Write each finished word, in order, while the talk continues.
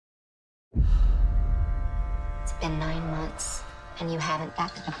It's been 9 months, and you haven't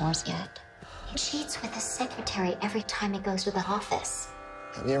got the divorce yet. He cheats with his secretary every time he goes to the office.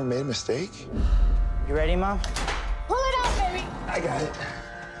 Have you ever made a mistake? You ready, Mom? Pull it out, baby! I got it.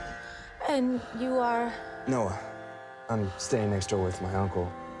 And you are? Noah. I'm staying next door with my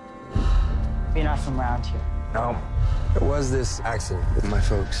uncle. You're not from around here. No. There was this accident with my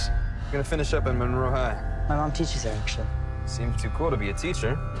folks. I'm gonna finish up in Monroe High. My mom teaches there, actually. Seems too cool to be a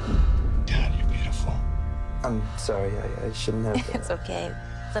teacher. God, you're beautiful. I'm sorry, I shouldn't have. It's okay.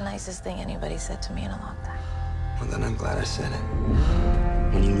 It's the nicest thing anybody said to me in a long time. Well, then I'm glad I said it.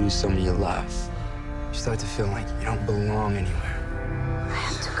 When you lose someone you love, you start to feel like you don't belong anywhere. I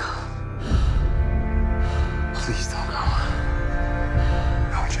have to go. Please don't go.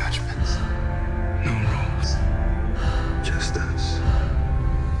 No judgments. No rules. Just us.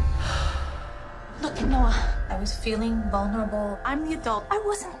 Look, Noah, I was feeling vulnerable. I'm the adult. I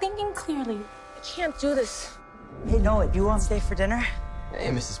wasn't thinking clearly. I can't do this. Hey, Noah, do you want to stay for dinner? Hey,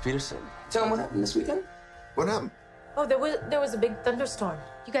 Mrs. Peterson. Tell them what happened this weekend. What happened? Oh, there was a big thunderstorm.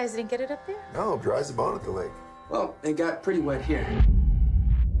 You guys didn't get it up there? No, dry as a bone at the lake. Well, it got pretty wet here.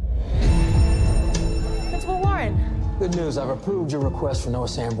 Principal Warren. Good news, I've approved your request for Noah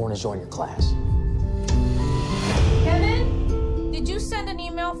Sanborn to join your class. Kevin, did you send an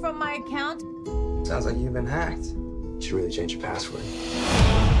email from my account? Sounds like you've been hacked. You should really change your password.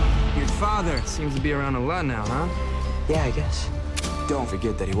 Your father seems to be around a lot now, huh? Yeah, I guess. Don't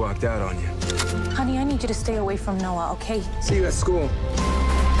forget that he walked out on you. Honey, I need you to stay away from Noah, okay? See you at school.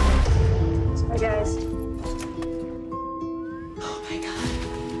 Sorry, guys. Oh, my God.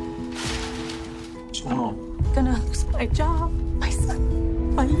 What's going on? I'm gonna lose my job, my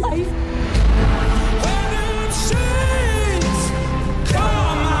son, my life.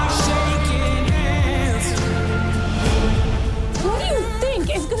 What do you think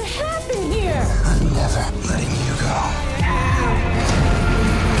is gonna happen here? I'm never letting you go.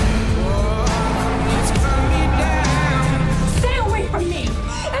 Stay away from me!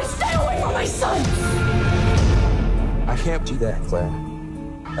 And stay away from my son! I can't do that, Claire.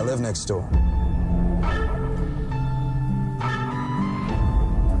 I live next door.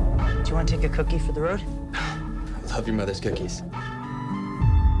 Do you want to take a cookie for the road? I love your mother's cookies.